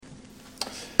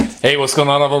Hey, what's going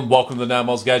on, everyone? Welcome to the Nine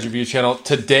Miles Gadget Review channel.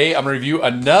 Today, I'm going to review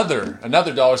another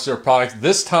dollar store product.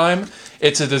 This time,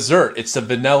 it's a dessert. It's the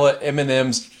vanilla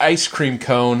M&M's ice cream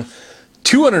cone.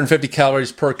 250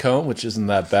 calories per cone, which isn't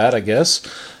that bad, I guess.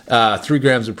 3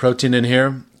 grams of protein in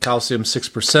here. Calcium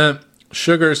 6%.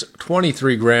 Sugars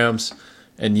 23 grams.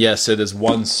 And yes, it is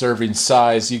one serving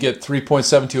size. You get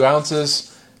 3.72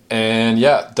 ounces. And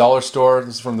yeah, dollar store.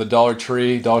 This is from the Dollar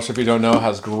Tree. Dollar Tree, if you don't know,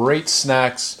 has great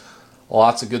snacks.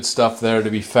 Lots of good stuff there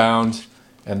to be found,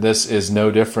 and this is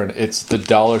no different. It's the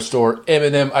dollar store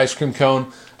M&M ice cream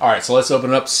cone. All right, so let's open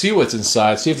it up, see what's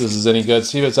inside, see if this is any good,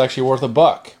 see if it's actually worth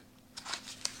 $1.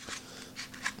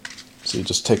 So you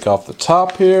just take off the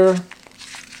top here,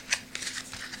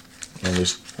 and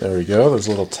there we go. There's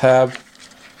a little tab.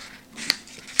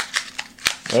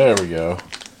 There we go.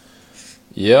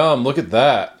 Yum! Look at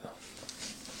that.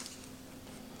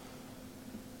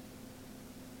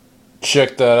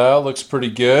 Check that out, looks pretty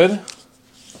good. And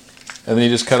then you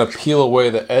just kind of peel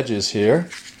away the edges here.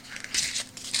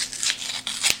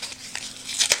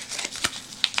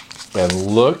 And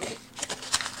look,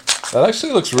 that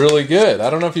actually looks really good. I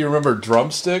don't know if you remember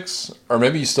drumsticks, or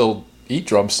maybe you still eat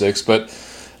drumsticks, but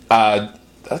that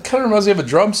kind of reminds me of a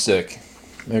drumstick.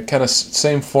 They're kind of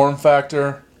same form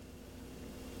factor.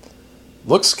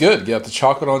 Looks good. You got the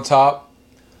chocolate on top.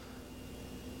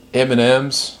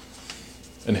 M&M's.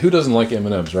 And who doesn't like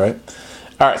M&M's, right?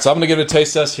 All right, so I'm going to give it a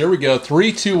taste test. Here we go.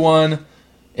 3, 2, 1.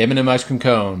 M&M ice cream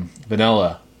cone.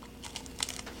 Vanilla.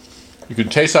 You can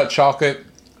taste that chocolate.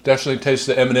 Definitely taste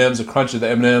the M&M's, the crunch of the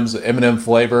M&M's, the M&M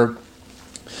flavor.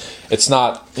 It's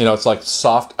not, it's like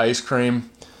soft ice cream.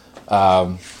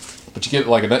 But you get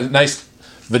like a nice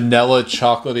vanilla,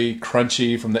 chocolatey,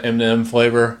 crunchy from the M&M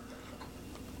flavor.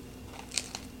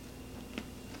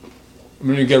 I'm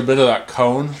going to get a bit of that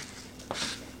cone.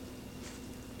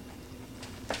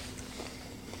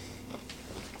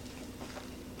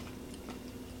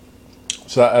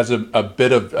 So that adds a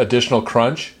bit of additional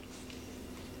crunch.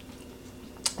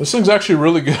 This thing's actually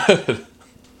really good.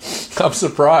 I'm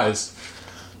surprised.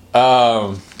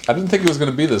 I didn't think it was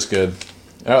going to be this good.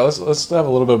 All right, let's have a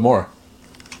little bit more.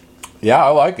 Yeah, I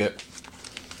like it.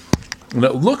 And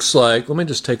it looks like, let me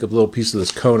just take a little piece of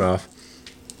this cone off.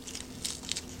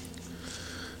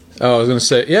 Oh, I was going to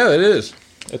say, yeah, it is.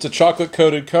 It's a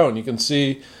chocolate-coated cone. You can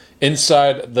see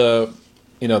inside the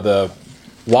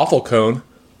waffle cone.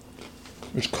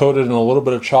 It's coated in a little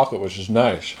bit of chocolate, which is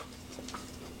nice.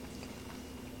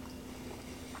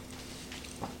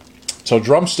 So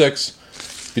drumsticks,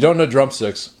 if you don't know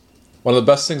drumsticks, one of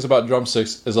the best things about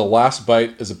drumsticks is the last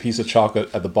bite is a piece of chocolate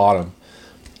at the bottom.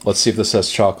 Let's see if this has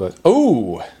chocolate.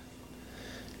 Oh,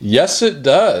 yes it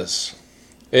does.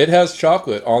 It has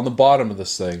chocolate on the bottom of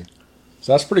this thing.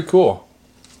 So that's pretty cool.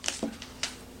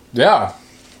 Yeah,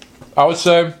 I would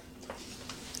say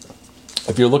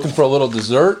if you're looking for a little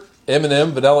dessert,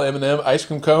 M&M, vanilla M&M ice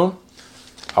cream cone,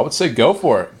 I would say go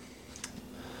for it.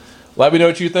 Let me know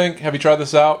what you think. Have you tried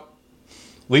this out?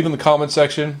 Leave in the comment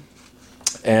section.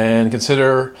 And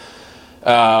consider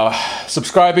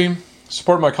subscribing,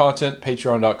 supporting my content,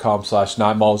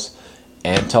 patreon.com/9miles.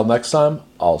 And until next time,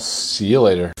 I'll see you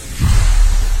later.